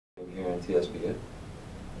TSBA.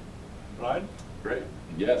 Right? Great.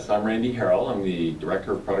 Yes, I'm Randy Harrell. I'm the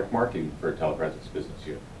Director of Product Marketing for Telepresence Business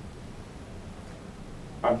Unit.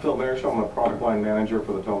 I'm Phil Barishaw. I'm the Product Line Manager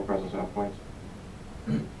for the Telepresence endpoints.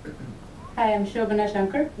 Hi, I'm Shobana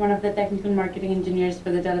Shankar, one of the Technical Marketing Engineers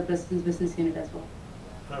for the Telepresence Business Unit as well.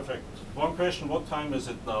 Perfect. One question, what time is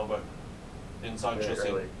it now in San Very Jose?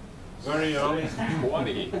 early. Very early?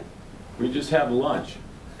 20. We just had lunch.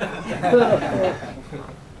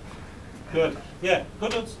 Good. Yeah,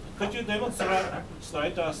 could you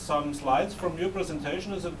demonstrate us some slides from your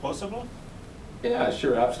presentation? Is it possible? Yeah,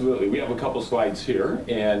 sure, absolutely. We have a couple slides here,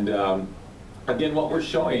 and again, what we're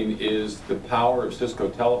showing is the power of Cisco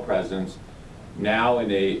Telepresence now in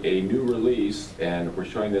a new release, and we're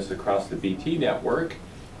showing this across the BT network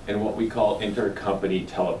and what we call intercompany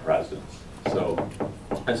telepresence. So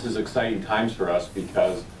this is exciting times for us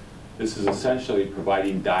because this is essentially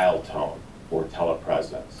providing dial tone for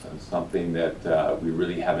telepresence, and something that we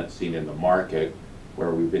really haven't seen in the market, where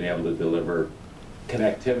we've been able to deliver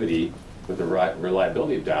connectivity with the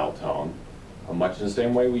reliability of dial tone, much in the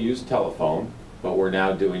same way we use telephone, but we're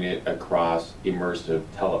now doing it across immersive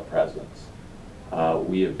telepresence.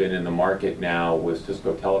 We have been in the market now with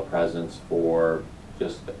Cisco Telepresence for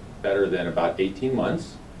just better than about 18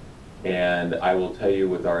 months. And I will tell you,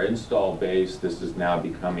 with our install base, this is now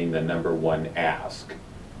becoming the #1 ask.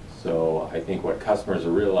 So I think what customers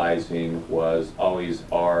are realizing was always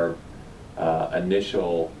our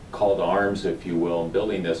initial call to arms, if you will, in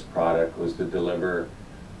building this product, was to deliver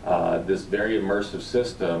this very immersive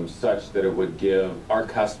system such that it would give our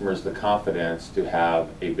customers the confidence to have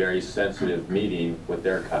a very sensitive meeting with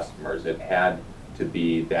their customers. It had to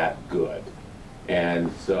be that good.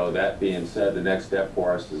 And so that being said, the next step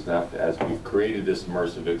for us is, as we've created this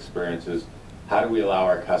immersive experience, is how do we allow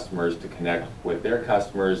our customers to connect with their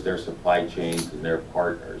customers, their supply chains, and their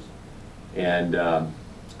partners. And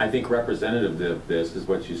I think representative of this is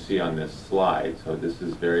what you see on this slide. So this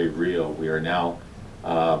is very real. We are now,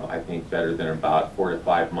 I think, better than about 4 to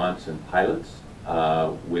 5 months in pilots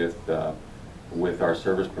with our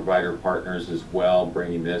service provider partners as well,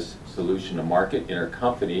 bringing this solution to market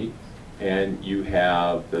intercompany. And you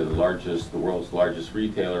have the world's largest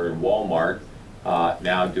retailer in Walmart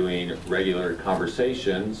now doing regular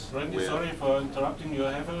conversations. Randy, sorry for interrupting. You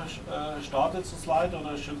haven't started the slide,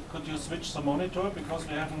 or could you switch the monitor, because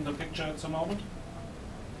we haven't the picture at the moment?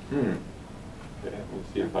 Okay,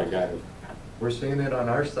 let's see if I got it. We're seeing it on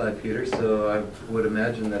our side, Peter, so I would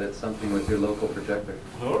imagine that it's something with your local projector.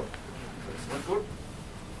 Sure. That's not good.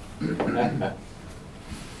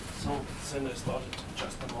 So then I started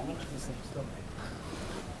just a moment.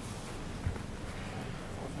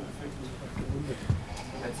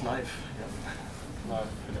 It's live.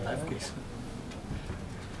 Live case.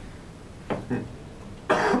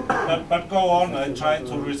 But go on, I tried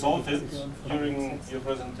to resolve it during your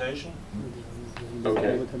presentation.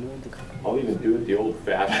 Okay. I'll even do it the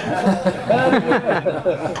old-fashioned.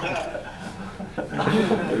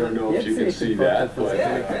 I don't know if you can see that, but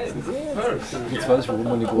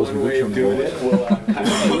one way of doing it will kind of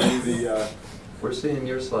show you the. We're seeing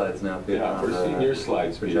your slides now, Peter. Yeah, we're seeing your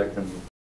slides, Peter. Projecting.